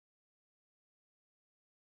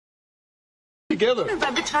Together.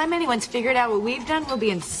 By the time anyone's figured out what we've done, we'll be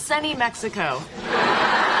in sunny Mexico.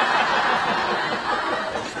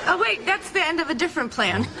 Oh, wait, that's the end of a different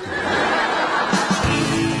plan.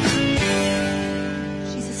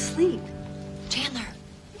 She's asleep. Chandler.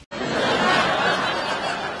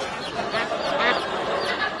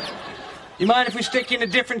 You mind if we stick you in a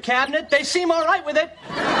different cabinet? They seem all right with it.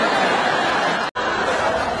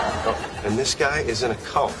 Oh, and this guy is in a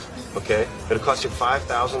cult, okay? It'll cost you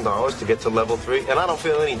 $5,000 to get to level 3, and I don't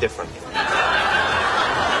feel any different.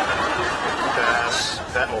 Pass.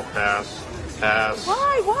 That will pass. Pass.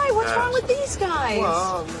 Why? What's pass. wrong with these guys?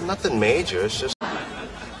 Well, nothing major. It's just...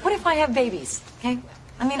 What if I have babies, okay?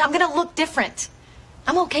 I mean, I'm gonna look different.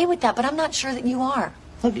 I'm okay with that, but I'm not sure that you are.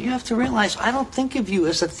 Look, you have to realize, I don't think of you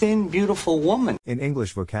as a thin, beautiful woman. In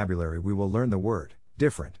English vocabulary, we will learn the word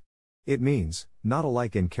different. It means not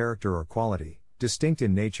alike in character or quality, distinct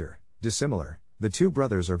in nature, dissimilar. The two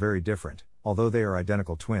brothers are very different, although they are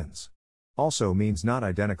identical twins. Also means not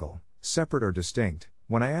identical, separate or distinct.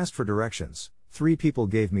 When I asked for directions, 3 people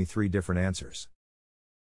gave me 3 different answers.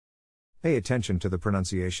 Pay attention to the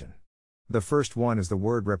pronunciation. The first one is the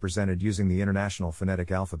word represented using the International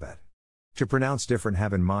Phonetic Alphabet. To pronounce different,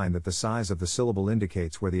 have in mind that the size of the syllable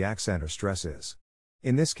indicates where the accent or stress is.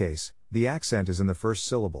 In this case, the accent is in the first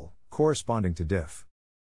syllable, corresponding to diff.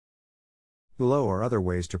 Below are other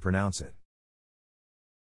ways to pronounce it.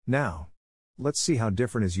 Now, let's see how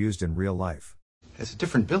different is used in real life. It's a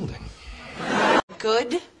different building.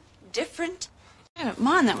 Good? Different?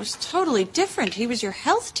 Mom, that was totally different. He was your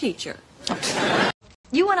health teacher.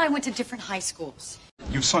 You and I went to different high schools.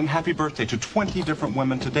 You've sung happy birthday to 20 different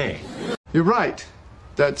women today. You're right.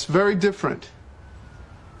 That's very different.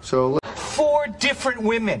 So 4 different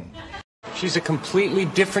women. She's a completely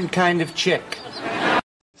different kind of chick. I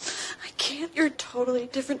can't. You're a totally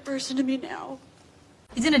different person to me now.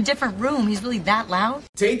 He's in a different room. He's really that loud.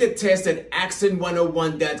 Take the test at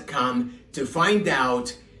accent101.com to find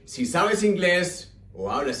out si sabes inglés o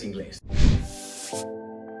hablas inglés.